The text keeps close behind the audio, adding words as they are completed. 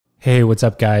Hey, what's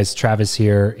up, guys? Travis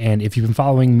here. And if you've been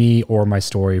following me or my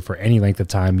story for any length of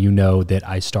time, you know that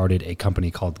I started a company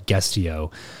called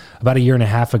Guestio about a year and a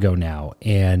half ago now.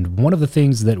 And one of the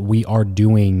things that we are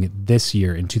doing this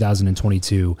year in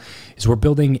 2022 is we're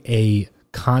building a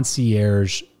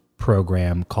concierge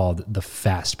program called the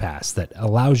Fast Pass that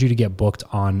allows you to get booked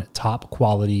on top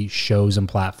quality shows and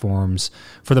platforms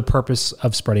for the purpose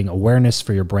of spreading awareness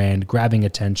for your brand, grabbing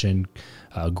attention,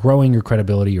 growing your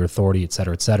credibility, your authority, et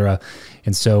cetera, et cetera.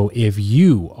 And so if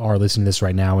you are listening to this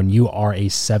right now and you are a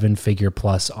 7-figure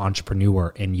plus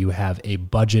entrepreneur and you have a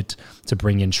budget to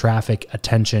bring in traffic,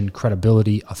 attention,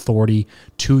 credibility, authority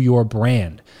to your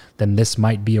brand, then this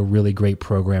might be a really great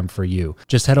program for you.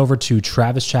 Just head over to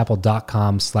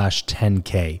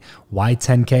travischappell.com/10K. Why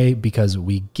 10K? Because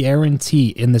we guarantee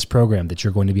in this program that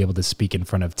you're going to be able to speak in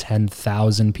front of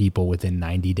 10,000 people within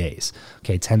 90 days.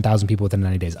 Okay, 10,000 people within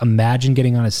 90 days. Imagine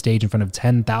getting on a stage in front of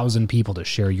 10,000 people to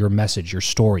share your message, your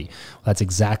story. Well, that's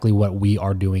exactly what we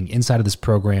are doing inside of this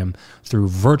program through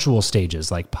virtual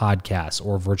stages like podcasts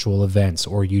or virtual events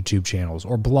or YouTube channels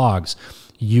or blogs.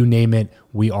 You name it,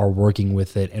 we are working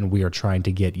with it, and we are trying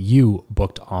to get you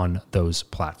booked on those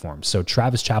platforms. So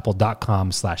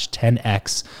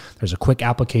travischappell.com/10X. There's a quick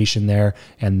application there,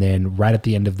 and then right at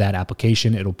the end of that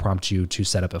application, it'll prompt you to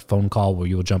set up a phone call where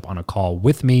you'll jump on a call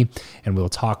with me, and we'll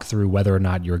talk through whether or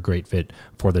not you're a great fit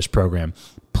for this program.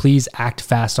 Please act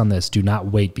fast on this. Do not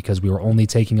wait, because we are only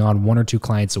taking on 1 or 2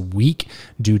 clients a week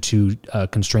due to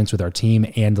constraints with our team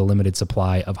and the limited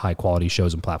supply of high quality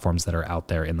shows and platforms that are out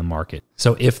there in the market.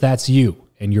 So if that's you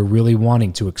and you're really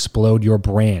wanting to explode your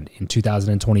brand in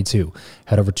 2022,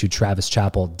 head over to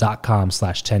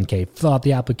travischappell.com/10K, fill out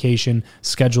the application,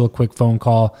 schedule a quick phone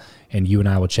call, and you and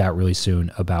I will chat really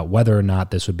soon about whether or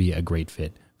not this would be a great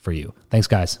fit for you. Thanks,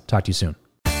 guys. Talk to you soon.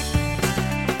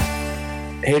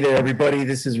 Hey there, everybody.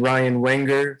 This is Ryan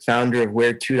Wenger, founder of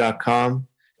Where2.com.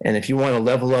 And if you want to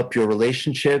level up your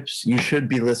relationships, you should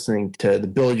be listening to the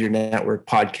Build Your Network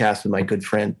podcast with my good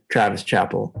friend, Travis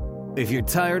Chappell. If you're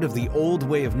tired of the old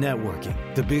way of networking,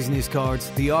 the business cards,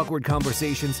 the awkward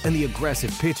conversations, and the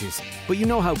aggressive pitches, but you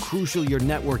know how crucial your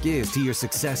network is to your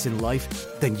success in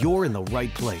life, then you're in the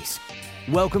right place.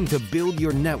 Welcome to Build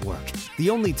Your Network, the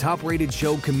only top-rated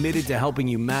show committed to helping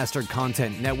you master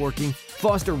content networking,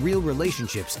 foster real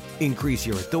relationships, increase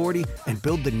your authority, and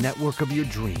build the network of your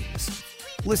dreams.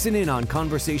 Listen in on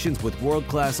conversations with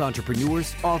world-class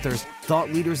entrepreneurs, authors,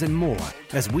 thought leaders, and more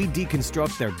as we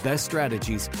deconstruct their best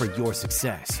strategies for your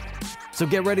success. So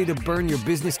get ready to burn your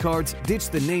business cards, ditch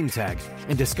the name tag,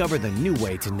 and discover the new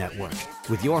way to network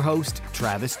with your host,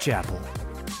 Travis Chappell.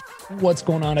 What's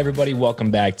going on, everybody?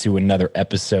 Welcome back to another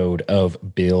episode of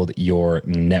Build Your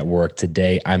Network.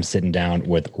 Today, I'm sitting down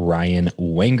with Ryan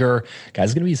Wenger. Guys,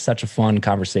 it's going to be such a fun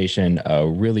conversation. A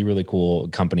really, really cool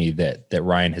company that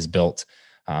Ryan has built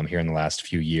here in the last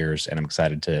few years, and I'm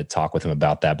excited to talk with him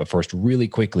about that. But first, really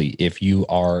quickly, if you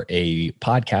are a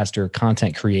podcaster,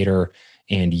 content creator,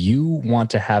 and you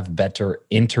want to have better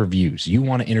interviews, you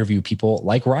want to interview people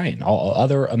like Ryan, all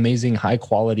other amazing, high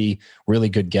quality, really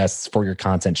good guests for your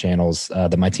content channels,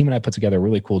 that my team and I put together a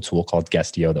really cool tool called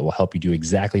Guestio that will help you do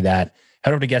exactly that.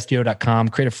 Head over to Guestio.com,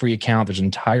 create a free account. There's an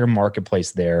entire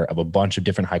marketplace there of a bunch of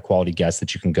different high quality guests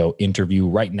that you can go interview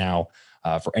right now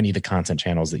for any of the content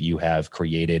channels that you have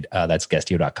created. That's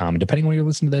Guestio.com. And depending on when you're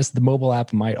listening to this, the mobile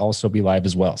app might also be live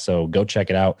as well. So go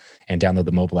check it out and download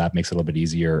the mobile app. Makes it a little bit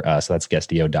easier. So that's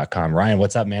Guestio.com. Ryan,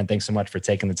 what's up, man? Thanks so much for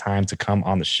taking the time to come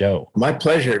on the show. My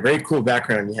pleasure. Very cool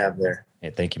background you have there. Hey,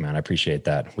 thank you, man. I appreciate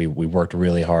that. We worked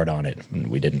really hard on it.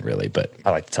 We didn't really, but I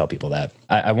like to tell people that.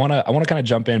 I want to kind of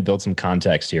jump in and build some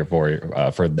context here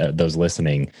for those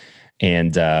listening.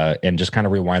 And just kind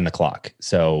of rewind the clock.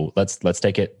 So let's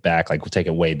take it back, like we'll take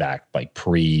it way back, like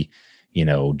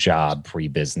job,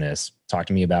 pre-business. Talk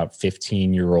to me about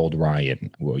 15-year-old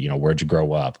Ryan. Well, where'd you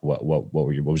grow up? What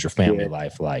was your family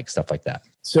life like? Stuff like that.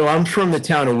 So I'm from the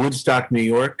town of Woodstock, New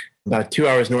York, about 2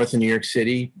 hours north of New York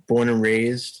City, born and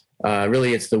raised.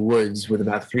 Really, it's the woods with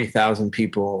about 3,000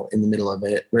 people in the middle of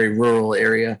it, very rural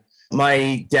area.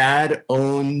 My dad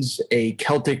owns a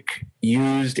Celtic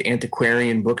used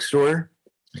antiquarian bookstore.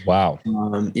 Wow.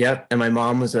 Yep. And my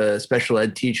mom was a special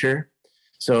ed teacher.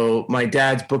 So my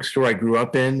dad's bookstore I grew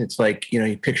up in, it's like,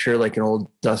 you picture like an old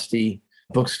dusty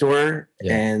bookstore,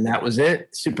 and that was it.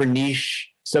 Super niche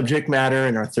subject matter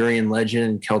and Arthurian legend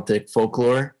and Celtic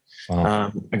folklore.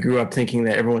 Wow. I grew up thinking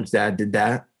that everyone's dad did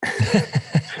that.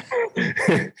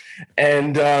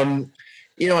 And,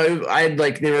 they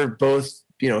were both,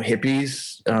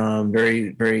 hippies, very,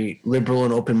 very liberal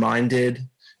and open-minded.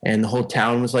 And the whole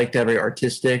town was like that, very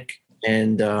artistic.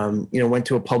 And, went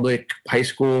to a public high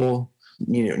school,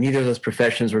 neither of those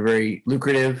professions were very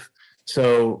lucrative.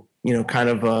 So, kind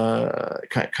of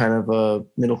a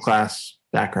middle class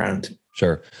background.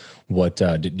 Sure. What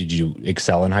did you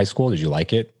excel in high school? Did you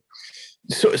like it?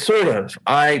 So, sort of.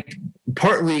 I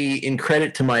partly in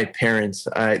credit to my parents.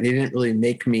 They didn't really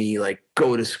make me like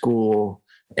go to school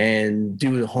and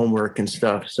do the homework and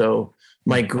stuff. So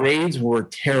my grades were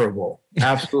terrible,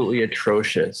 absolutely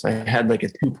atrocious. I had like a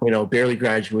 2.0, barely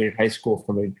graduated high school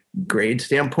from a grade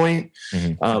standpoint.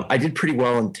 I did pretty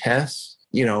well in tests.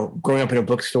 Growing up in a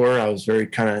bookstore, I was very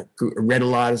read a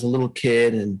lot as a little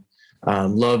kid and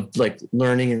loved like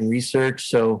learning and research.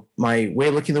 So my way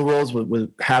of looking at the world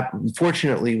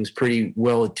fortunately was pretty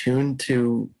well attuned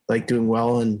to like doing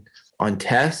well on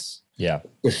tests. Yeah.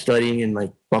 Just studying and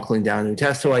like buckling down to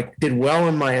tests. So I did well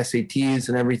in my SATs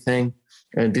and everything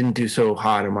and didn't do so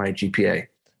hot in my GPA.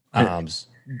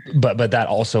 But that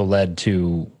also led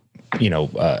to,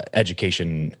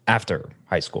 education after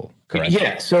high school, correct?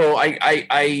 Yeah. So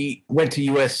I went to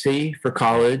USC for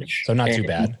college. So not too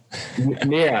bad.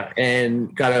 Yeah.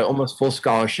 And got an almost full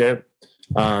scholarship,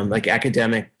 like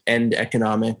academic and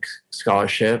economic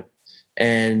scholarship.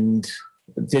 And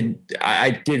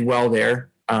I did well there.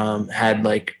 Had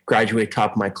like graduate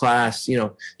top of my class.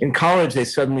 In college, they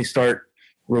suddenly start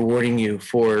rewarding you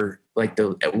for like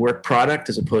the work product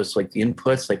as opposed to like the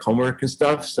inputs, like homework and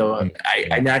stuff. So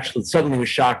I naturally suddenly was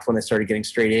shocked when I started getting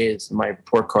straight A's in my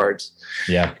report cards.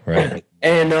 Yeah, right.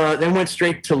 And then went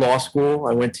straight to law school.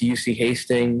 I went to UC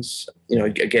Hastings,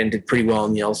 again, did pretty well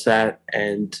in the LSAT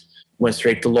and went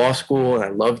straight to law school and I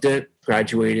loved it.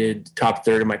 Graduated top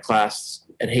third of my class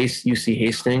at UC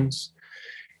Hastings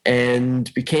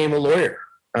and became a lawyer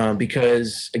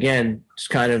because, again, just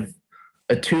kind of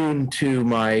attuned to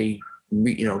my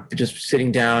just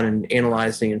sitting down and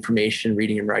analyzing information,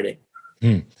 reading and writing.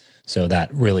 So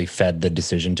that really fed the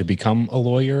decision to become a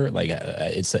lawyer. Like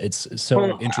it's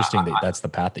so interesting that that's the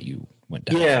path that you went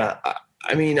down. Yeah.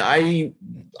 I mean, I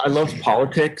loved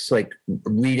politics, like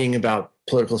reading about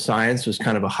political science was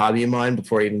kind of a hobby of mine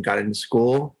before I even got into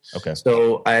school. Okay.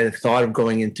 So I had thought of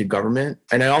going into government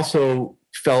and I also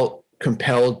felt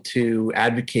compelled to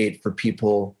advocate for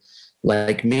people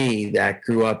like me that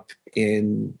grew up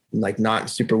in like not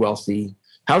super wealthy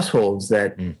households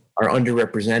that are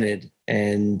underrepresented.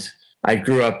 And I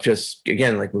grew up just,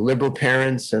 again, like with liberal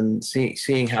parents and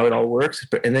seeing how it all works,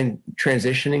 and then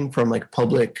transitioning from like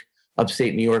public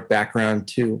upstate New York background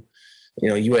to,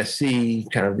 USC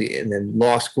and then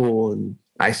law school. And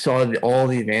I saw all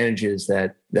the advantages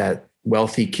that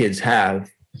wealthy kids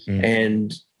have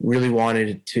and really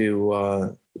wanted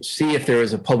to see if there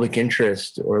was a public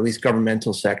interest or at least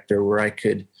governmental sector where I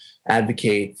could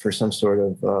advocate for some sort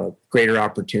of greater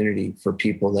opportunity for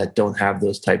people that don't have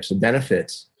those types of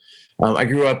benefits. I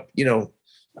grew up,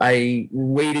 I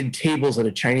waited tables at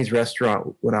a Chinese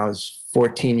restaurant when I was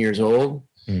 14 years old.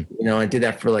 I did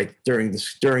that for like during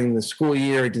the school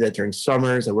year. I did that during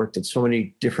summers. I worked at so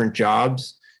many different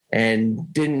jobs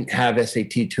and didn't have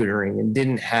SAT tutoring and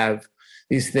didn't have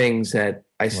these things that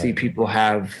I see people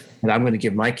have that I'm going to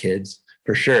give my kids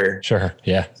for sure. Sure.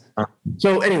 Yeah.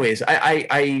 So anyways,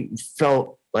 I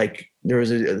felt like I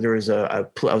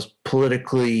was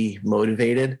politically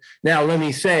motivated. Now, let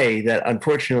me say that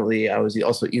unfortunately I was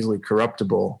also easily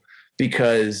corruptible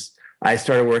because I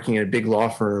started working at a big law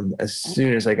firm as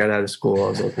soon as I got out of school.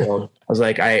 I was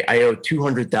like, I owe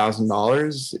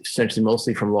 $200,000, essentially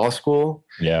mostly from law school.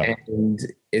 Yeah. And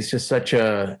it's just such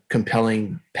a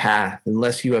compelling path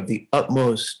unless you have the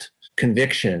utmost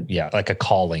conviction. Yeah. Like a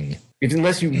calling.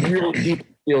 Unless you really deeply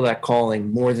feel that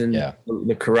calling more than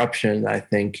the corruption, I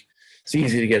think it's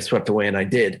easy to get swept away. And I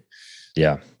did.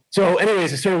 Yeah. So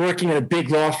anyways, I started working at a big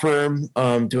law firm,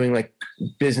 doing like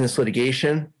business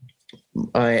litigation.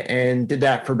 And did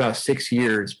that for about 6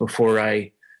 years before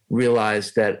I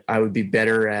realized that I would be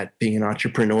better at being an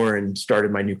entrepreneur and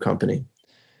started my new company.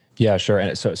 Yeah, sure.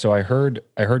 And so I heard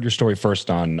your story first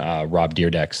on Rob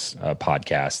Dyrdek's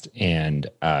podcast, and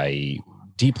I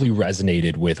deeply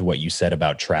resonated with what you said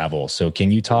about travel. So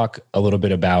can you talk a little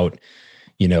bit about,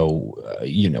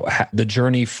 the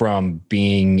journey from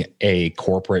being a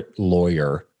corporate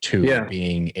lawyer to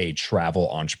being a travel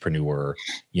entrepreneur?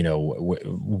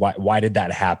 Why did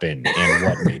that happen, and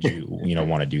what made you,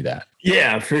 want to do that?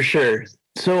 Yeah, for sure.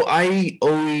 So I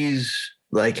always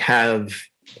have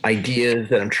ideas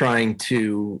that I'm trying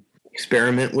to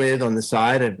experiment with on the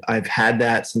side. I've had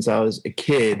that since I was a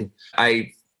kid.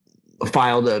 I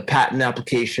filed a patent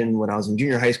application when I was in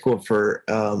junior high school for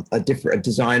a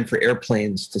design for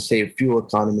airplanes to save fuel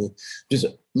economy. Just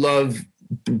love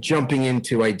jumping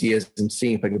into ideas and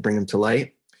seeing if I could bring them to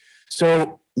light.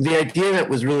 So the idea that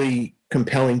was really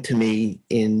compelling to me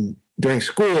during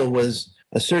school was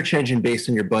a search engine based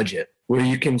on your budget, where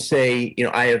you can say,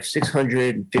 I have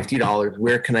 $650.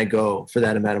 Where can I go for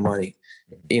that amount of money?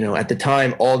 At the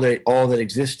time, all that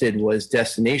existed was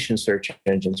destination search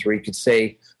engines, where you could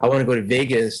say, I want to go to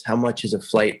Vegas. How much is a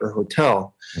flight or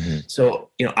hotel? Mm-hmm. So,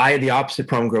 I had the opposite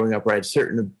problem growing up, where I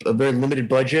had a very limited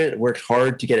budget, worked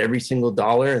hard to get every single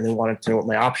dollar, and then wanted to know what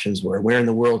my options were. Where in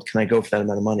the world can I go for that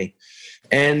amount of money?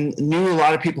 And knew a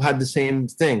lot of people had the same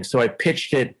thing. So I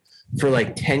pitched it for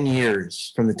like 10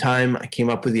 years, from the time I came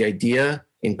up with the idea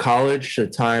in college to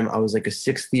the time I was like a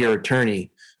sixth year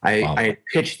attorney. I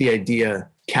pitched the idea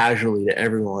casually to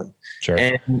everyone. Sure.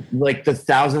 And like the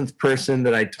 1,000th person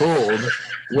that I told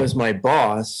was my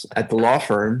boss at the law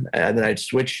firm that I'd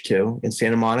switched to in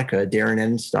Santa Monica, Darren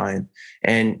Enstein.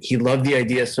 And he loved the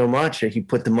idea so much that he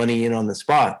put the money in on the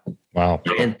spot. Wow.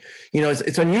 And,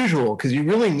 it's unusual because you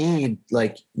really need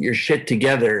like your shit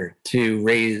together to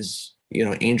raise,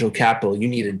 angel capital. You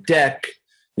need a deck.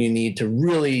 You need to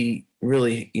really,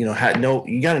 really, you got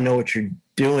to know what you're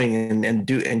doing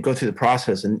and go through the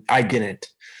process. And I didn't.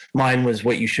 Mine was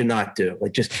what you should not do,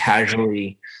 like just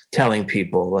casually telling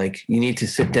people, like, you need to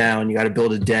sit down, you got to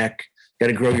build a deck, you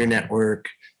got to grow your network,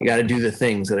 you got to do the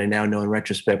things that I now know in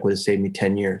retrospect would have saved me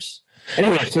 10 years.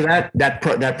 Anyway, so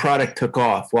that product took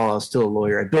off while I was still a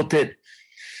lawyer. I built it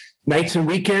nights and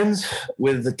weekends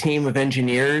with a team of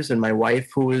engineers and my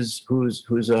wife, who's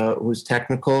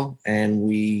technical, and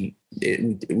we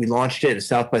launched it at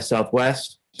South by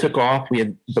Southwest. Took off. We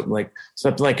had something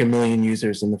like 1 million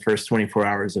users in the first 24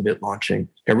 hours of it launching.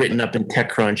 Got written up in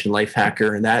TechCrunch and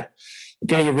Lifehacker, and that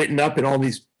getting written up in all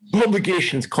these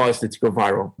publications caused it to go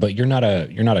viral. But you're not a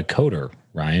coder,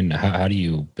 Ryan. How do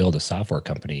you build a software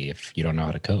company if you don't know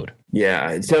how to code?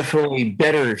 Yeah, it's definitely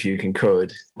better if you can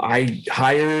code. I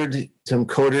hired some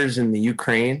coders in the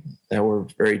Ukraine that were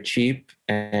very cheap,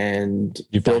 and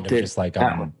you built it just like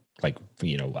on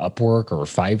Upwork or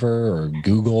Fiverr or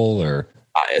Google or.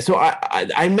 So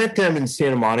I met them in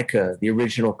Santa Monica, the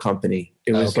original company.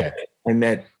 It was okay.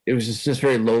 It was just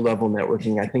very low level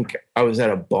networking. I think I was at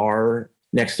a bar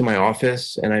next to my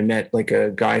office, and I met like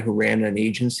a guy who ran an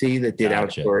agency that did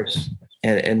outsource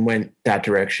and went that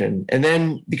direction. And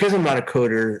then because I'm not a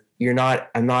coder,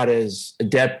 I'm not as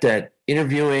adept at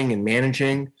interviewing and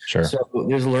managing. Sure. So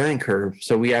there's a learning curve.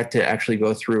 So we had to actually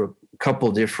go through a couple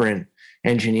different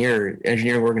engineer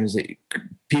organization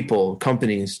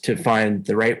companies to find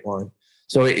the right one.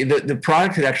 So the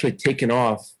product had actually taken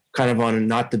off kind of on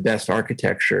not the best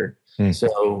architecture.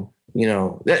 So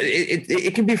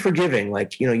it can be forgiving.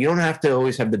 Like, you don't have to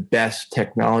always have the best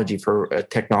technology for a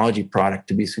technology product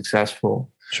to be successful.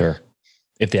 Sure.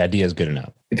 If the idea is good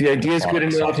enough. If the idea is good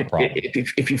enough,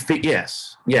 if you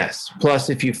yes. Plus,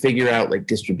 if you figure out like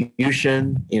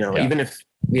distribution, even if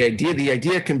the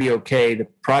idea can be okay, the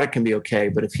product can be okay,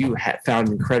 but if you found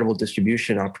incredible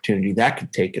distribution opportunity, that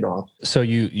could take it off. So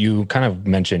you kind of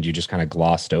mentioned, you just kind of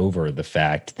glossed over the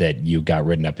fact that you got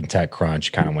written up in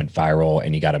TechCrunch, kind of went viral,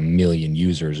 and you got 1 million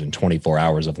users in 24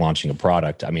 hours of launching a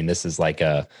product. I mean, this is like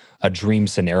a dream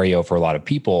scenario for a lot of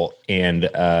people, and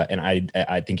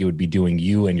I think it would be doing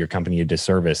you and your company a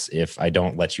disservice if I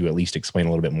don't let you at least explain a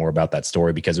little bit more about that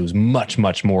story, because it was much,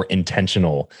 much more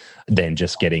intentional than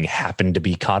just happened to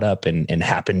be caught up and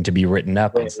happened to be written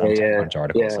up in some TechCrunch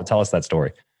article. So tell us that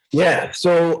story. Yeah.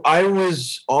 So I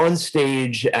was on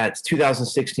stage at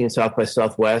 2016 South by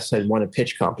Southwest. I won a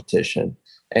pitch competition,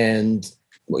 and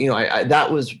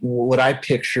that was what I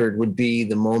pictured would be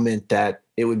the moment that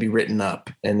it would be written up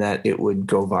and that it would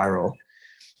go viral.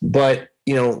 But,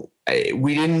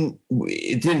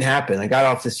 it didn't happen. I got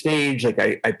off the stage, like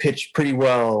I pitched pretty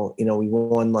well. We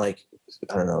won like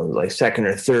second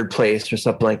or third place or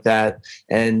something like that.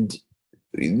 And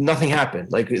nothing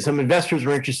happened. Like, some investors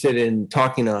were interested in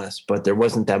talking to us, but there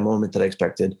wasn't that moment that I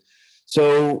expected.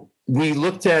 So we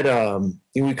looked at,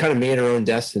 we kind of made our own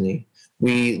destiny.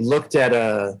 We looked at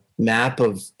a map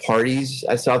of parties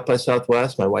at South by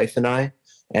Southwest, my wife and I,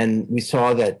 and we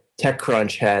saw that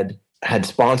TechCrunch had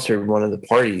sponsored one of the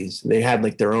parties. They had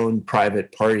like their own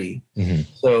private party. Mm-hmm.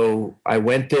 So I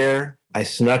went there, I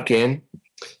snuck in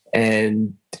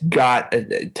and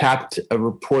tapped a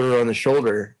reporter on the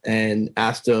shoulder and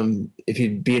asked him if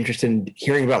he'd be interested in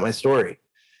hearing about my story.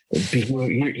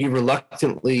 He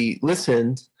reluctantly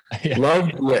listened. Yeah.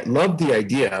 Loved the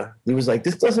idea. He was like,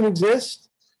 "This doesn't exist,"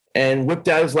 and whipped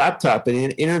out his laptop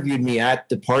and interviewed me at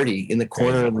the party in the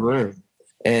corner of the room.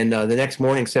 And the next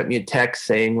morning sent me a text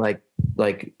saying like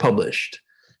published,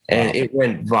 and it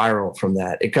went viral from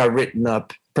that. It got written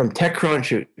up from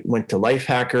TechCrunch. It went to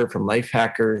Lifehacker, from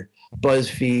Lifehacker,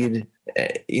 BuzzFeed,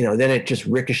 then it just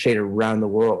ricocheted around the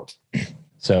world.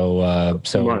 So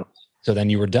then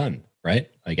you were done, right?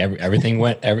 Like everything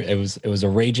went. It was a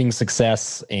raging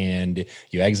success, and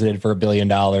you exited for $1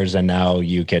 billion, and now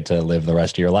you get to live the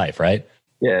rest of your life, right?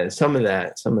 Yeah, some of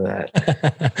that.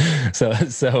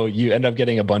 So you end up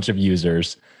getting a bunch of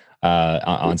users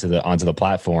onto the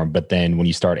platform, but then when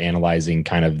you start analyzing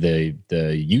kind of the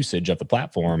usage of the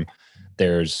platform,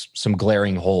 there's some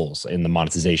glaring holes in the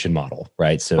monetization model,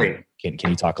 right? So right.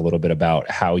 Can you talk a little bit about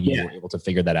how you were able to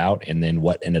figure that out, and then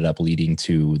what ended up leading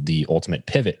to the ultimate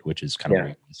pivot, which is kind of where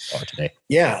you are today?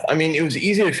 Yeah, I mean, it was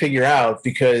easy to figure out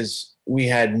because we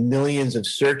had millions of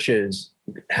searches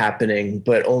happening,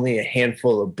 but only a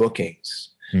handful of bookings,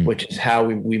 which is how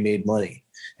we made money.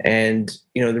 And,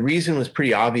 the reason was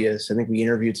pretty obvious. I think we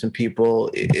interviewed some people.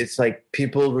 It's like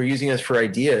people were using us for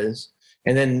ideas,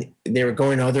 and then they were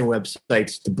going to other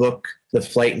websites to book the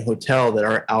flight and hotel that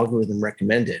our algorithm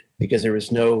recommended, because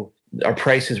our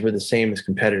prices were the same as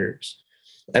competitors.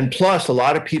 And plus, a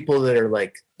lot of people that are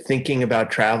like thinking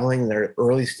about traveling, their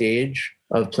early stage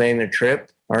of planning their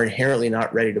trip, are inherently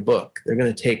not ready to book. They're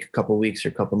going to take a couple of weeks or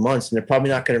a couple of months, and they're probably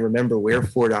not going to remember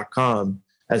wherefor.com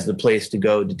as the place to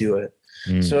go to do it.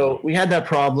 So we had that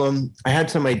problem. I had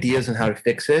some ideas on how to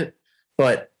fix it,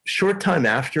 but short time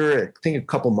after, I think a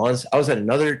couple months, I was at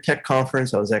another tech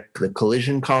conference. I was at the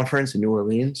Collision conference in New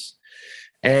Orleans,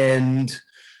 and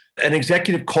an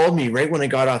executive called me right when I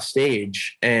got off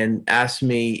stage and asked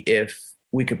me if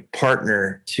we could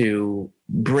partner to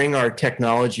bring our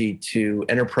technology to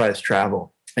enterprise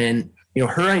travel. And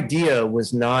her idea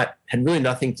had really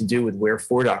nothing to do with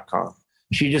wherefor.com.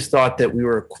 She just thought that we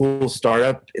were a cool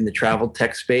startup in the travel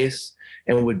tech space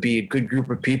and would be a good group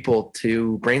of people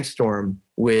to brainstorm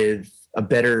with a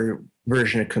better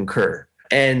version of Concur.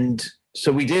 And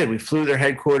so we did. We flew to their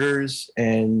headquarters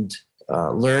and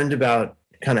learned about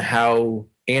kind of how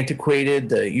antiquated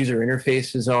the user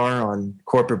interfaces are on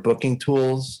corporate booking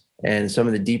tools and some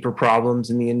of the deeper problems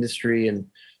in the industry. And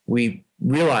we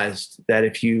realized that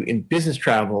in business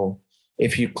travel,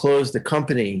 if you close the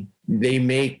company, they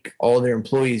make all their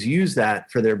employees use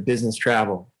that for their business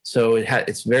travel. So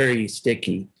it's very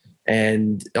sticky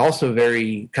and also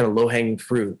very kind of low-hanging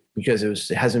fruit because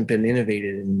it hasn't been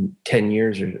innovated in 10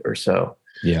 years or so.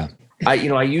 Yeah. I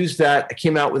used that. I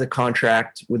came out with a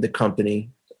contract with the company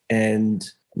and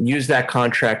used that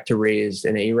contract to raise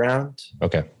an A round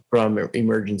from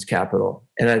Emergence Capital.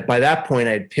 And by that point,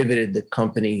 I had pivoted the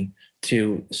company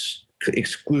to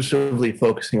exclusively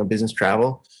focusing on business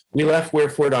travel. We left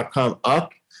wherefor.com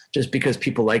up just because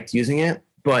people liked using it,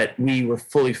 but we were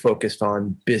fully focused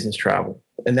on business travel.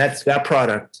 And that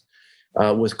product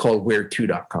was called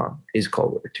where2.com, is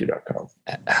called where2.com.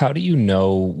 How do you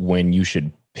know when you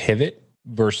should pivot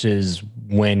versus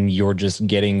when you're just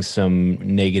getting some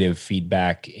negative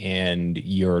feedback and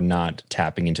you're not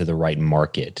tapping into the right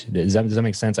market? Does that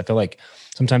make sense? I feel like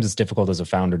sometimes it's difficult as a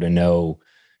founder to know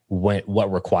what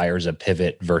requires a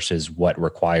pivot versus what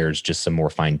requires just some more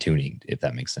fine tuning, if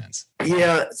that makes sense.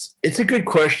 Yeah, it's a good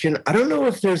question. I don't know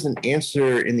if there's an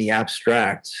answer in the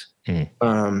abstract.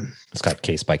 It's got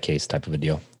case by case type of a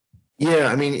deal. Yeah,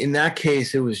 I mean, in that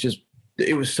case, it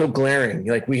was so glaring.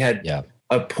 Like we had a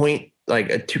tenth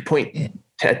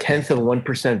of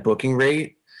 1% booking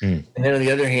rate. And then on the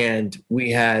other hand,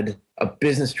 we had a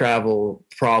business travel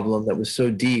problem that was so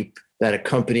deep that a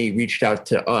company reached out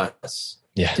to us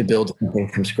to build something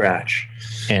from scratch.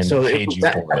 And so paid you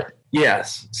for it.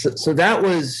 Yes. So that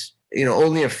was,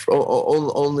 only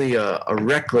a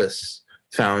reckless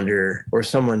founder or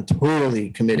someone totally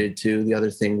committed to the other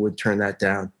thing would turn that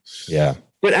down. Yeah.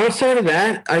 But outside of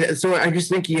that, I just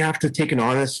think you have to take an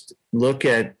honest look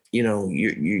at,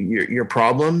 your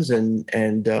problems and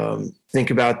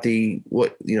think about the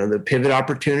pivot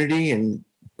opportunity and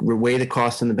weigh the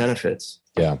costs and the benefits.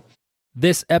 Yeah.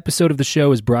 This episode of the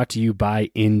show is brought to you by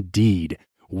Indeed.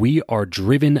 We are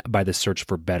driven by the search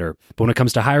for better. But when it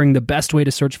comes to hiring, the best way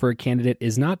to search for a candidate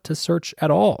is not to search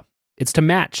at all. It's to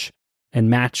match and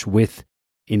match with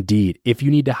Indeed. If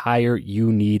you need to hire,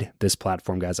 you need this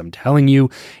platform, guys. I'm telling you,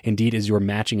 Indeed is your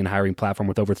matching and hiring platform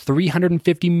with over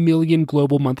 350 million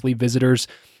global monthly visitors,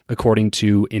 according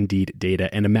to Indeed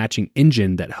data, and a matching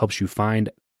engine that helps you find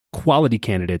quality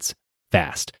candidates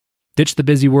fast. Ditch the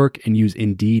busy work and use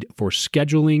Indeed for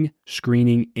scheduling,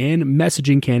 screening, and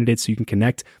messaging candidates so you can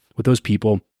connect with those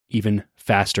people even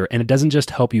faster. And it doesn't just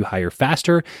help you hire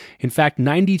faster. In fact,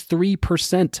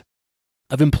 93%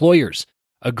 of employers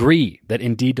agree that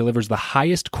Indeed delivers the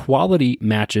highest quality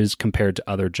matches compared to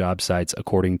other job sites,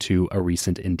 according to a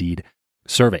recent Indeed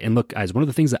survey. And look, guys, one of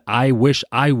the things that I wish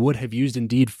I would have used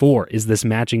Indeed for is this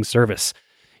matching service.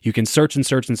 You can search and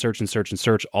search and search and search and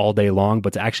search all day long,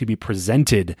 but to actually be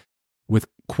presented with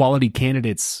quality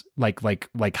candidates, like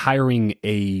hiring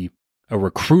a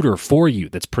recruiter for you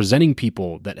that's presenting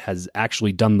people that has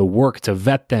actually done the work to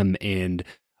vet them and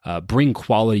bring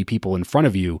quality people in front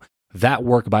of you, that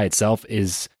work by itself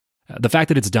is the fact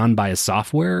that it's done by a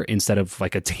software instead of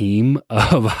like a team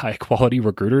of high quality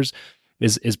recruiters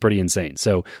is pretty insane.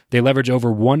 So they leverage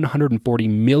over 140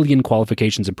 million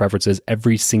qualifications and preferences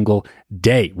every single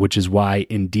day, which is why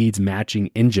Indeed's matching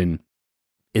engine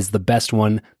is the best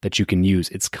one that you can use.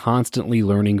 It's constantly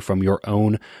learning from your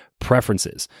own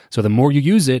preferences. So the more you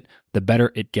use it, the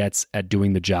better it gets at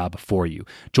doing the job for you.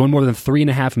 Join more than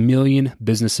 3.5 million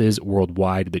businesses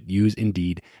worldwide that use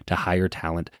Indeed to hire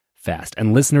talent fast.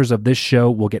 And listeners of this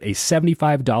show will get a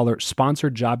 $75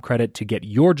 sponsored job credit to get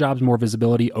your jobs more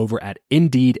visibility over at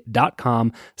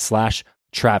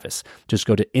Indeed.com/Travis. Just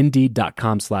go to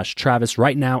Indeed.com/Travis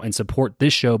right now and support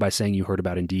this show by saying you heard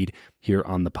about Indeed here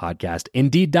on the podcast.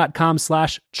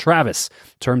 Indeed.com/Travis.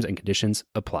 Terms and conditions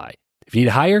apply. If you need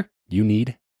to hire, you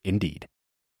need Indeed.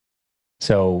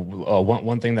 So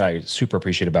one thing that I super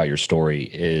appreciate about your story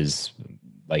is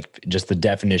like just the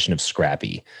definition of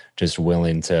scrappy, just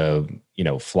willing to,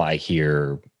 fly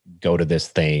here, go to this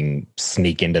thing,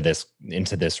 sneak into this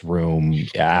room,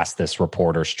 ask this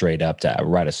reporter straight up to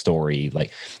write a story.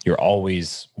 Like you're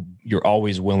always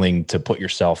willing to put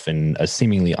yourself in a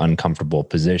seemingly uncomfortable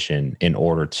position in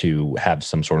order to have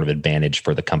some sort of advantage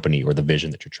for the company or the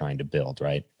vision that you're trying to build,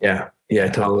 right? Yeah,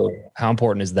 totally. How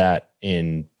important is that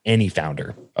in any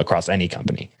founder across any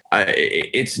company?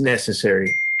 It's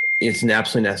necessary. It's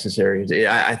absolutely necessary.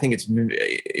 I think it's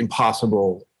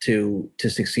impossible to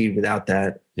succeed without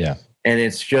that. Yeah. And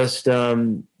it's just,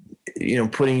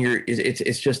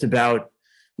 it's just about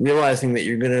realizing that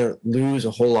you're going to lose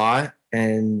a whole lot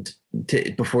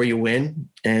before you win,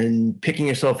 and picking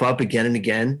yourself up again and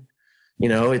again.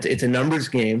 It's a numbers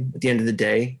game at the end of the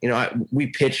day. We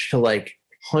pitched to like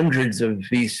hundreds of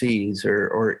VCs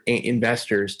or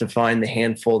investors to find the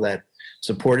handful that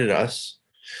supported us.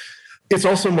 It's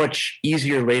also much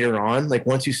easier later on. Like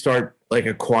once you start like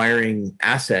acquiring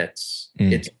assets,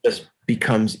 it just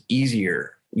becomes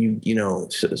easier. Once you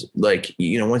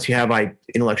have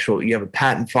you have a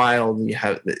patent filed,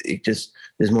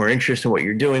 there's more interest in what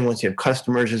you're doing. Once you have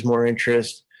customers, there's more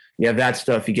interest. You have that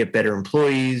stuff, you get better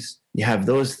employees. You have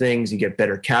those things, you get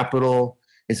better capital.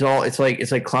 It's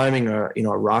like climbing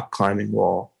a rock climbing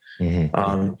wall.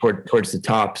 Towards the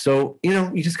top. So,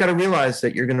 you just got to realize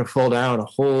that you're going to fall down a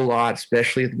whole lot,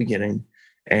 especially at the beginning,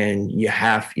 and you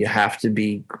have to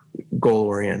be goal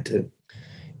oriented.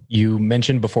 You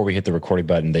mentioned before we hit the recording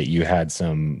button that you had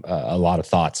a lot of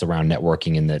thoughts around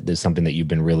networking, and that there's something that you've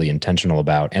been really intentional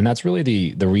about. And that's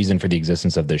really the reason for the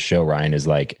existence of this show, Ryan, is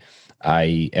like,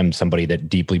 I am somebody that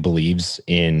deeply believes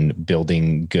in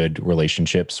building good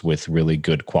relationships with really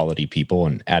good quality people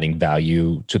and adding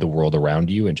value to the world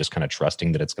around you, and just kind of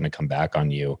trusting that it's going to come back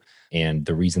on you. And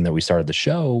the reason that we started the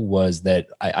show was that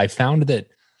I found that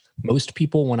most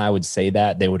people, when I would say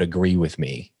that, they would agree with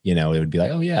me. It would be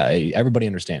like, oh yeah, everybody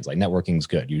understands like networking is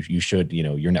good. You should,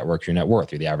 your network, your net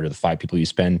worth, you're the average of the 5 people you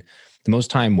spend the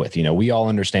most time with. We all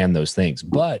understand those things,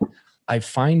 but I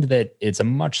find that it's a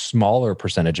much smaller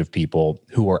percentage of people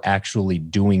who are actually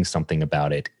doing something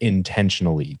about it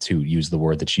intentionally, to use the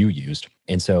word that you used.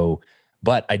 And so,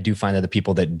 but I do find that the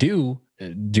people that do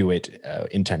it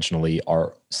intentionally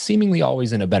are seemingly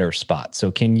always in a better spot.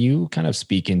 So can you kind of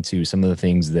speak into some of the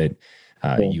things that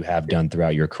you have done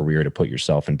throughout your career to put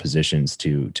yourself in positions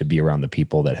to be around the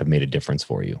people that have made a difference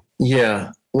for you?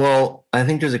 Yeah, well, I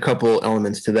think there's a couple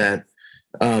elements to that.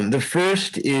 The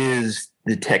first is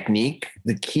the technique.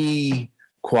 The key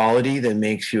quality that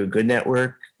makes you a good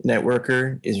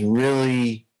networker is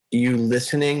really you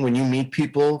listening when you meet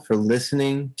people, for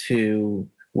listening to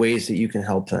ways that you can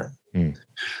help them.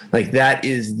 Like that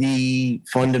is the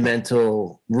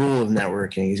fundamental rule of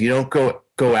networking, is you don't go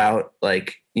out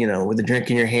like, with a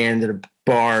drink in your hand at a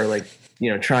bar, like,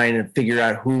 trying to figure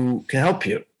out who can help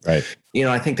you. Right.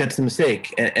 I think that's the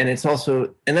mistake. And it's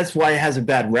also, and that's why it has a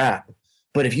bad rap.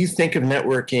 But if you think of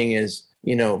networking as,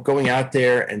 going out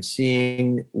there and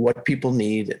seeing what people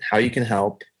need and how you can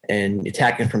help and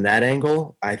attacking from that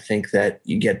angle, I think that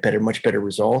you get much better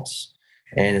results,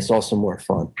 and it's also more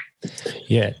fun.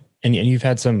 Yeah. And you've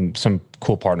had some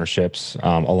cool partnerships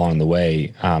along the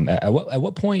way. At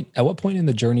what point in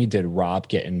the journey did Rob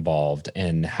get involved,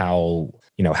 and how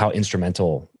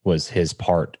instrumental was his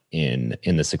part in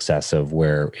the success of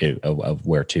where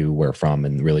from,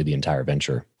 and really the entire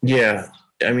venture? Yeah.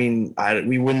 I mean,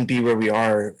 we wouldn't be where we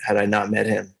are had I not met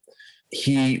him.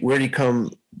 Where'd he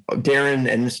come Darren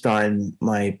Enstein,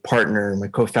 my partner, my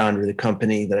co-founder of the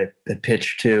company that I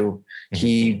pitched to,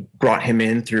 he brought him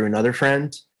in through another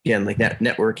friend, again, like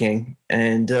networking.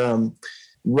 And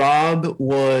Rob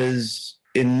was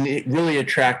really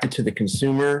attracted to the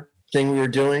consumer thing we were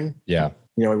doing. Yeah.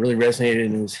 It really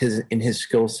resonated in his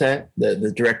skill set,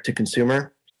 the direct to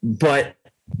consumer. But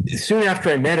soon after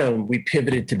I met him, we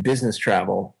pivoted to business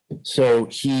travel. So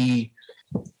he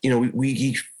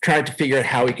tried to figure out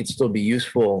how he could still be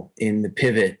useful in the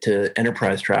pivot to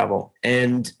enterprise travel.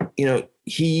 And,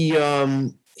 he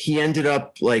ended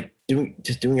up like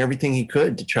doing everything he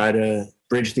could to try to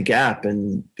bridge the gap.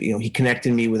 And, he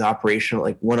connected me with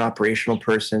one operational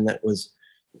person that was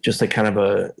just like kind of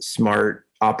a smart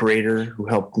operator who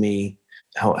helped me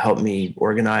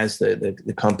organize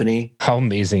the company. How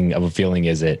amazing of a feeling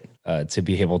is it to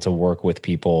be able to work with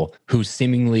people who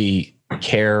seemingly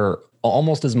care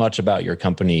almost as much about your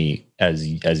company as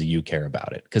you care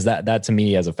about it? Because that to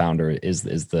me as a founder is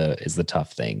the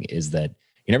tough thing, is that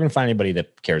you're never gonna find anybody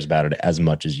that cares about it as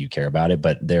much as you care about it.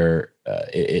 But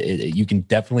you can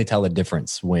definitely tell a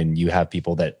difference when you have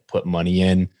people that put money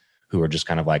in who are just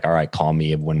kind of like, all right, call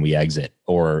me when we exit,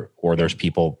 or there's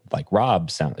people like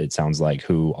Rob. It sounds like,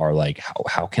 who are like,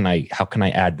 how can I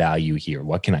add value here?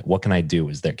 What can I do?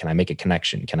 Can I make a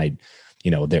connection? Can I,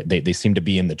 they seem to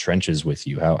be in the trenches with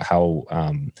you.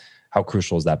 How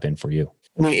crucial has that been for you?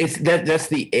 I mean, that's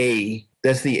the A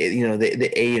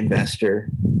investor,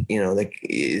 like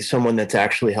someone that's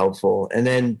actually helpful. And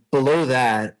then below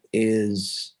that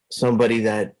is somebody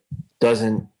that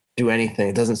doesn't do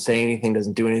anything, doesn't say anything,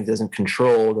 doesn't do anything, doesn't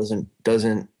control,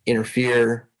 doesn't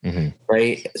interfere. Mm-hmm.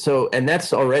 Right. So, and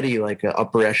that's already like an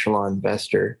upper echelon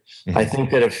investor. Mm-hmm. I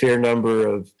think that a fair number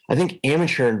of,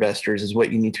 amateur investors is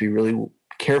what you need to be really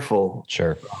careful.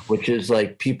 Sure. Which is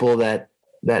like people that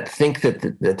think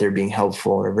that they're being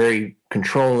helpful and are very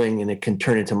controlling, and it can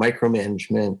turn into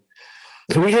micromanagement.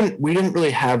 So we didn't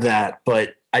really have that,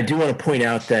 but I do want to point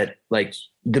out that like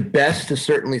the best is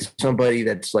certainly somebody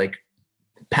that's like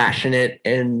passionate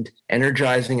and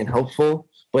energizing and helpful,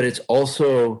 but it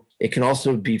can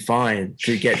also be fine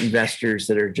to get investors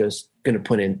that are just going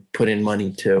to put in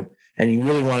money too. And you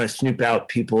really want to snoop out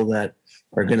people that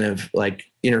are going to like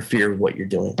interfere with what you're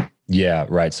doing. Yeah,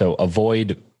 right. So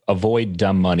avoid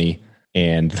dumb money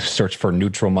and search for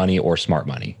neutral money or smart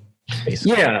money,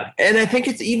 basically. Yeah. And I think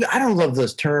I don't love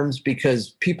those terms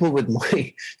because people with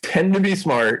money tend to be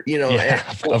smart, Yeah,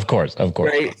 of course.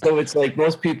 Right. So it's like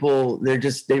most people, they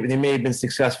may have been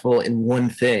successful in one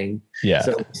thing. Yeah.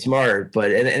 So smart,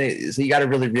 but, so you got to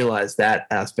really realize that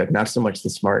aspect, not so much the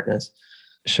smartness.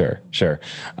 Sure.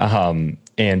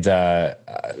 And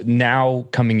now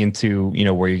coming into,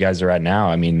 where you guys are at now,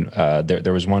 I mean,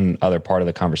 there was one other part of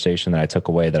the conversation that I took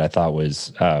away that I thought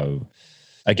was,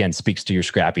 again, speaks to your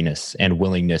scrappiness and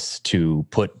willingness to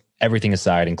put everything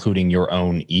aside, including your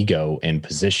own ego and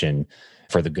position,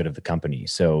 for the good of the company.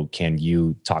 So can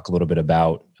you talk a little bit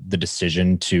about the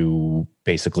decision to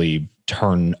basically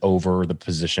turn over the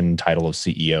position title of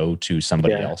CEO to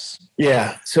somebody else?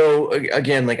 Yeah. So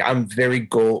again, like I'm very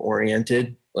goal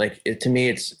oriented. Like to me,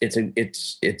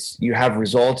 it's you have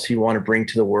results you want to bring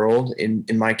to the world. In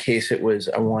my case, it was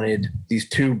I wanted these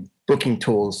two booking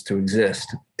tools to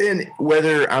exist, and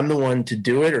whether I'm the one to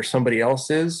do it or somebody else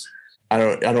is, I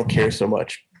don't care so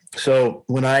much. So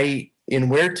when I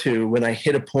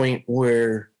hit a point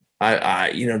where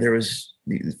I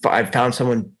found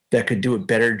someone that could do a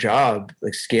better job,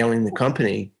 like scaling the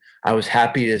company, I was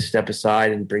happy to step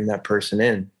aside and bring that person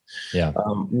in. Yeah.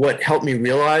 What helped me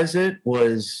realize it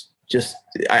was just,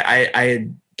 I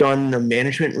had done a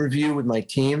management review with my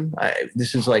team.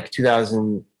 This is like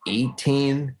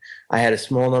 2018. I had a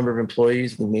small number of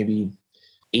employees, maybe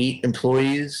 8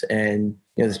 employees. And,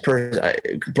 this person, I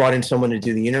brought in someone to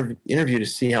do the interview to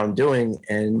see how I'm doing.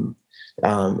 And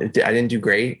I didn't do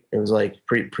great. It was like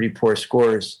pretty poor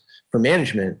scores for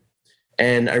management.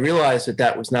 And I realized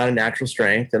that was not a natural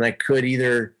strength. And I could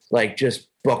either like just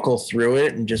buckle through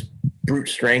it and just brute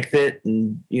strength it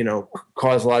and,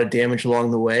 cause a lot of damage along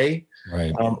the way,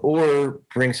 right? Or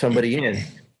bring somebody in.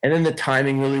 And then the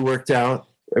timing really worked out.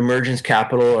 Emergence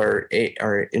Capital,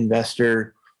 our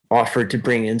investor, offered to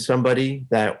bring in somebody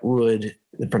that would,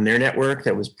 from their network,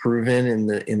 that was proven in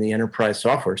the enterprise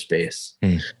software space.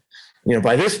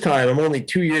 By this time, I'm only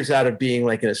 2 years out of being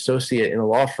like an associate in a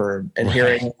law firm, and here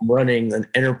I am running an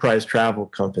enterprise travel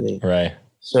company. Right.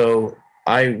 So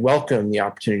I welcome the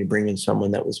opportunity to bring in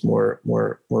someone that was more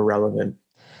relevant.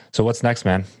 So what's next,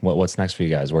 man? What's next for you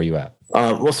guys? Where are you at?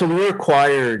 So we were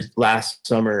acquired last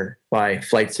summer by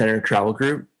Flight Center Travel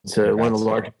Group. It's one of the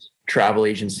largest travel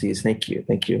agencies. Thank you.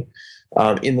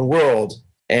 In the world.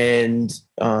 And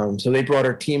so they brought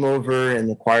our team over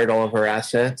and acquired all of our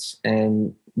assets.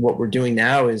 And what we're doing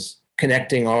now is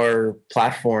connecting our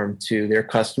platform to their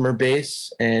customer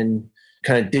base and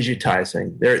kind of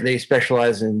digitizing. They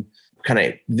specialize in kind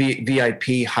of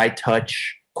VIP, high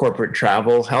touch corporate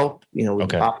travel help,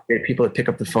 with people that pick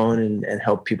up the phone and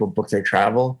help people book their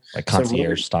travel. Like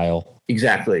concierge style.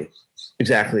 Exactly.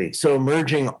 So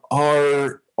merging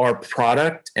our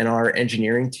product and our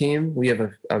engineering team, we have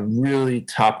a really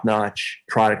top-notch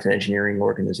product and engineering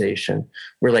organization.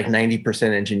 We're like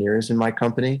 90% engineers in my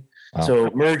company. Wow. So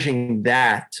merging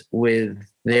that with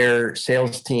their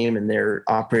sales team and their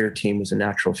operator team was a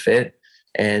natural fit.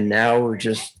 And now we're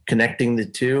just connecting the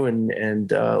two and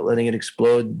letting it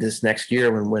explode this next year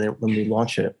when we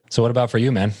launch it. So what about for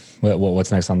you, man?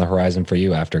 What's next on the horizon for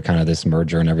you after kind of this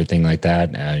merger and everything like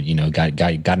that?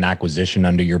 Got an acquisition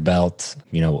under your belt.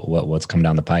 What's come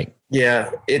down the pike?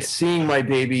 Yeah, it's seeing my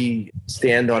baby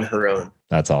stand on her own.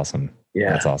 That's awesome.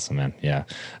 Yeah, that's awesome, man. Yeah.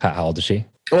 How old is she?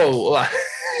 Oh, I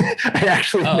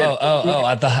actually.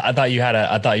 I thought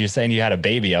you were saying you had a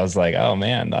baby. I was like, oh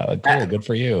man, cool, good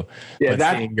for you. Yeah,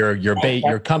 that's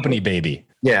your company baby.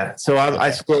 Yeah. So I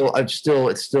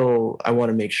want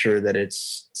to make sure that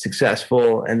it's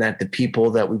successful and that the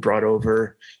people that we brought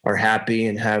over are happy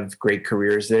and have great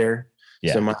careers there.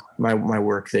 Yeah. So my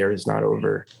work there is not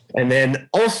over. And then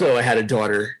also I had a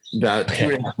daughter about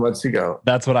 2.5 months ago.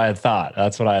 That's what I thought.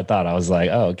 I was like,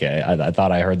 oh, okay. I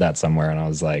thought I heard that somewhere and I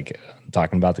was like,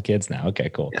 talking about the kids now. Okay,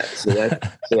 cool. Yeah, so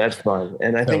that's fun.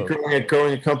 And I think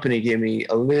growing a company gave me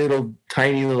a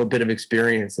tiny little bit of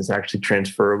experience that's actually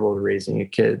transferable to raising a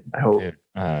kid, I hope.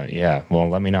 Yeah. Well,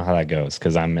 let me know how that goes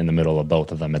because I'm in the middle of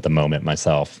both of them at the moment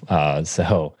myself.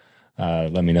 So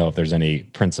let me know if there's any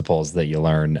principles that you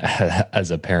learn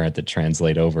as a parent that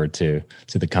translate over to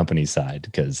the company side.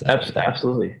 Because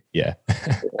absolutely. Yeah.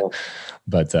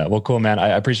 But well, cool, man. I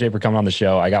appreciate you for coming on the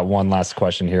show. I got one last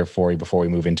question here for you before we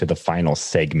move into the final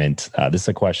segment. This is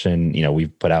a question,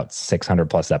 we've put out 600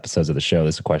 plus episodes of the show.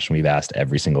 This is a question we've asked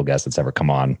every single guest that's ever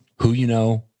come on. Who you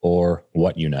know or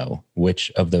what you know?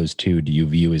 Which of those two do you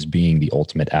view as being the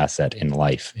ultimate asset in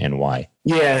life and why?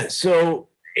 Yeah. So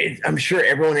I'm sure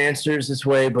everyone answers this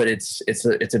way, but it's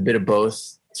a bit of both.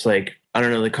 It's like, I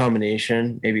don't know, the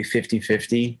combination, maybe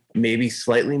 50-50, maybe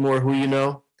slightly more who you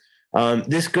know.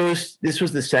 This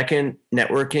was the second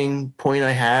networking point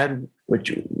I had,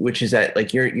 which is that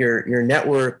like your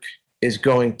network is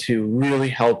going to really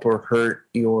help or hurt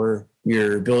your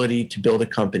ability to build a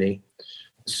company.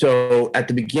 So at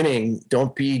the beginning,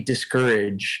 don't be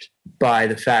discouraged by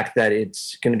the fact that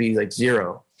it's going to be like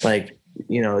zero. Like,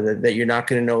 that you're not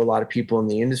going to know a lot of people in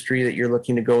the industry that you're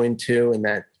looking to go into, and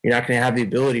that you're not going to have the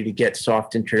ability to get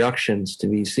soft introductions to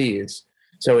VCs.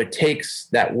 So it takes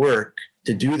that work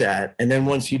to do that. And then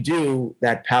once you do,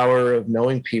 that power of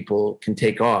knowing people can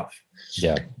take off.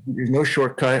 Yeah. There's no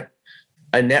shortcut.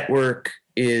 A network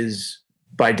is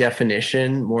by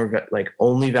definition more like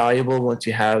only valuable once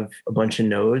you have a bunch of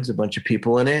nodes, a bunch of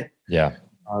people in it. Yeah.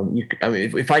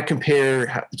 If I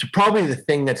compare to probably the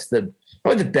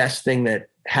best thing that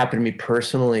happened to me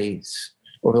personally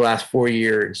over the last 4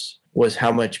 years was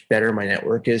how much better my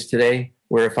network is today.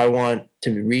 Where if I want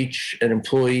to reach an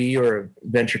employee or a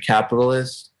venture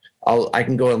capitalist, I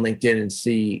can go on LinkedIn and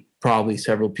see probably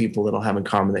several people that I'll have in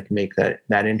common that can make that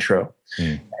intro.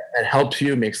 That helps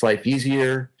you, makes life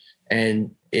easier.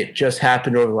 And it just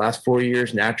happened over the last 4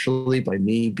 years naturally by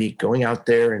me going out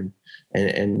there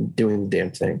and doing the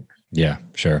damn thing. Yeah,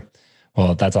 sure.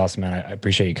 Well, that's awesome, man. I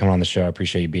appreciate you coming on the show. I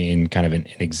appreciate you being kind of an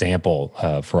example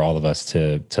for all of us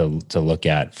to look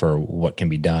at for what can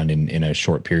be done in a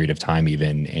short period of time,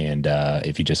 even. And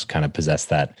if you just kind of possess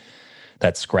that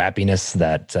scrappiness,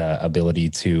 that ability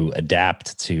to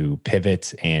adapt, to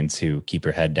pivot, and to keep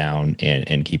your head down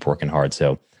and keep working hard.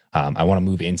 So I want to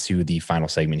move into the final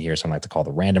segment here. So I like to call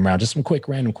the random round. Just some quick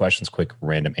random questions, quick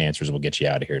random answers. We'll get you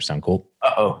out of here. Sound cool?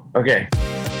 Uh-oh. Okay.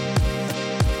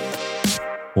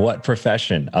 What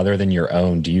profession other than your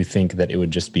own do you think that it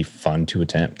would just be fun to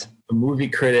attempt? A movie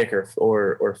critic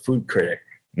or food critic.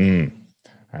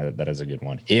 That is a good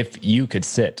one. If you could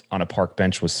sit on a park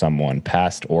bench with someone,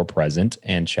 past or present,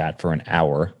 and chat for an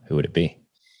hour, who would it be?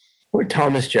 Or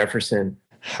Thomas Jefferson.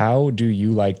 How do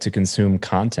you like to consume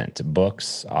content?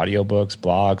 Books, audiobooks,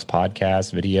 blogs,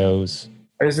 podcasts, videos?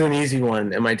 This is an easy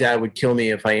one, and my dad would kill me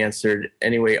if I answered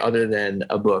any way other than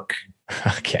a book.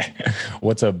 Okay.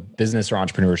 What's a business or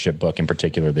entrepreneurship book in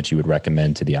particular that you would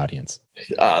recommend to the audience?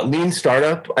 Lean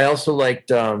Startup. I also liked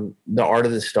The Art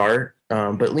of the Start.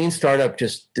 But Lean Startup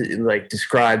just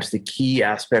describes the key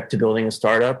aspect to building a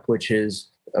startup, which is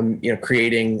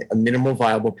creating a minimal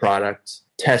viable product,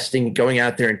 going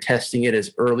out there and testing it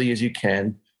as early as you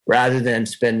can, rather than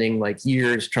spending like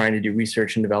years trying to do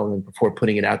research and development before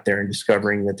putting it out there and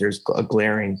discovering that there's a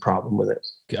glaring problem with it.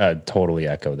 Totally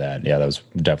echo that. Yeah, that was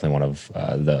definitely one of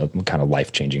the kind of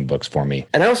life-changing books for me.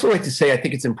 And I also like to say, I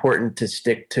think it's important to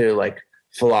stick to like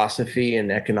philosophy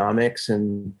and economics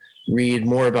and read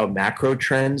more about macro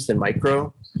trends than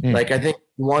micro. Like I think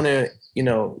you want to,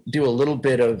 do a little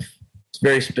bit of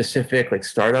very specific like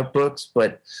startup books,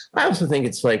 but I also think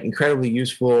it's like incredibly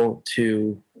useful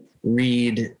to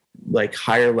read like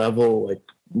higher level, like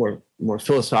more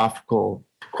philosophical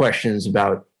questions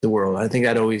about the world. I think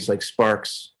that always like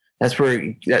sparks. That's where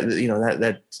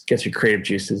that gets your creative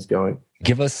juices going.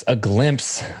 Give us a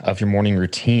glimpse of your morning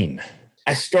routine.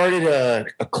 I started a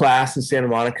class in Santa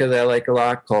Monica that I like a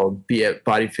lot called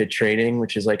Body Fit Training,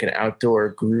 which is like an outdoor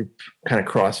group kind of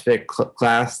CrossFit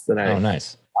class that I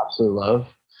absolutely love.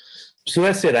 So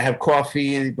that's it. I have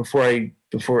coffee before I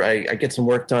get some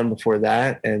work done before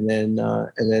that, and then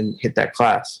hit that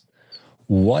class.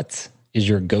 What is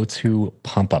your go-to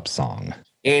pump-up song?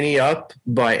 Annie Up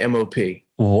by M.O.P.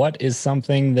 What is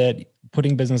something that,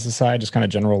 putting business aside, just kind of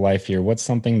general life here, what's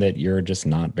something that you're just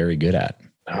not very good at?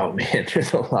 Oh man,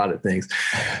 there's a lot of things.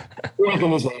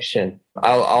 Organization.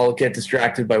 I'll get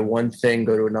distracted by one thing,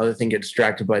 go to another thing, get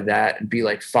distracted by that, and be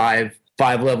like five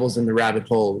levels in the rabbit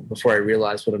hole before I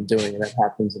realize what I'm doing. And that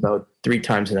happens about 3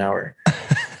 times an hour.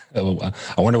 I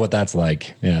wonder what that's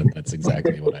like. Yeah, that's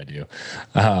exactly what I do.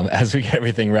 As we get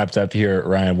everything wrapped up here,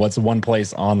 Ryan, what's one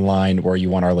place online where you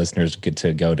want our listeners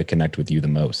to go to connect with you the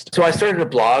most? So I started a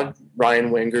blog,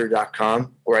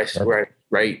 ryanwenger.com, where I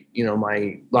write,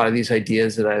 a lot of these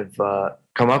ideas that I've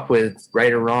come up with,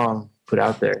 right or wrong, put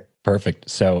out there. Perfect.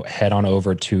 So head on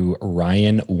over to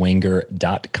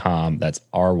ryanwenger.com. That's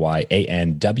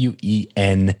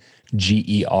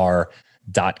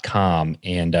RyanWenger.com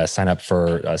and sign up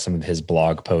for some of his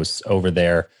blog posts over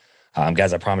there.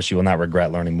 Guys, I promise you will not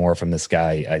regret learning more from this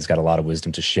guy. He's got a lot of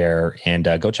wisdom to share. And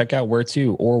go check out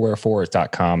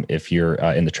whereto.com if you're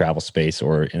in the travel space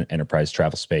or in enterprise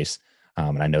travel space.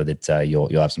 And I know that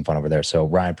you'll have some fun over there. So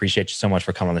Ryan, appreciate you so much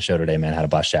for coming on the show today, man. Had a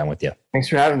blast chatting with you. Thanks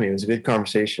for having me. It was a good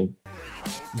conversation.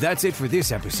 That's it for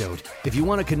this episode. If you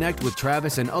want to connect with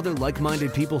Travis and other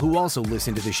like-minded people who also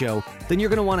listen to the show, then you're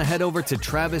going to want to head over to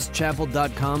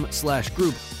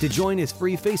travischappell.com/group to join his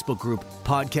free Facebook group,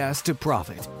 Podcast to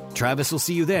Profit. Travis will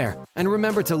see you there. And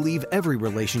remember to leave every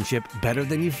relationship better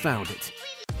than you found it.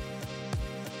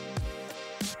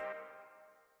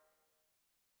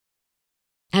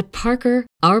 At Parker,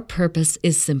 our purpose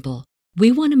is simple.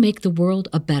 We want to make the world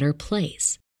a better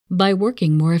place by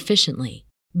working more efficiently,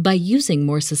 by using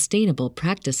more sustainable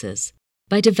practices,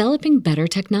 by developing better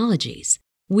technologies.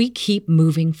 We keep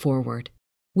moving forward.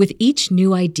 With each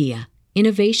new idea,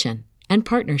 innovation, and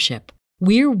partnership,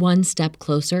 we're one step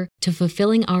closer to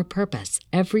fulfilling our purpose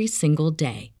every single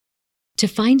day. To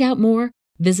find out more,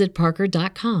 visit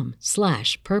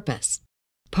parker.com/purpose.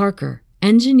 Parker,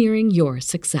 engineering your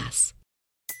success.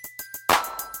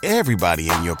 Everybody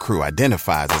in your crew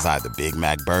identifies as either Big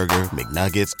Mac Burger,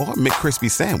 McNuggets, or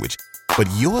McCrispy Sandwich. But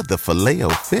you're the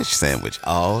Filet-O-Fish Sandwich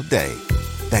all day.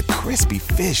 That crispy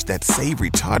fish, that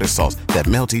savory tartar sauce, that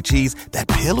melty cheese, that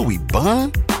pillowy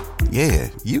bun. Yeah,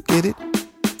 you get it.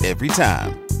 Every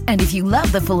time. And if you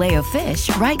love the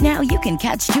Filet-O-Fish, right now you can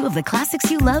catch 2 of the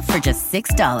classics you love for just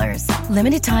 $6.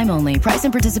 Limited time only. Price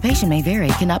and participation may vary.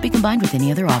 Cannot be combined with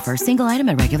any other offer. Single item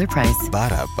at regular price.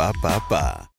 Ba-da-ba-ba-ba.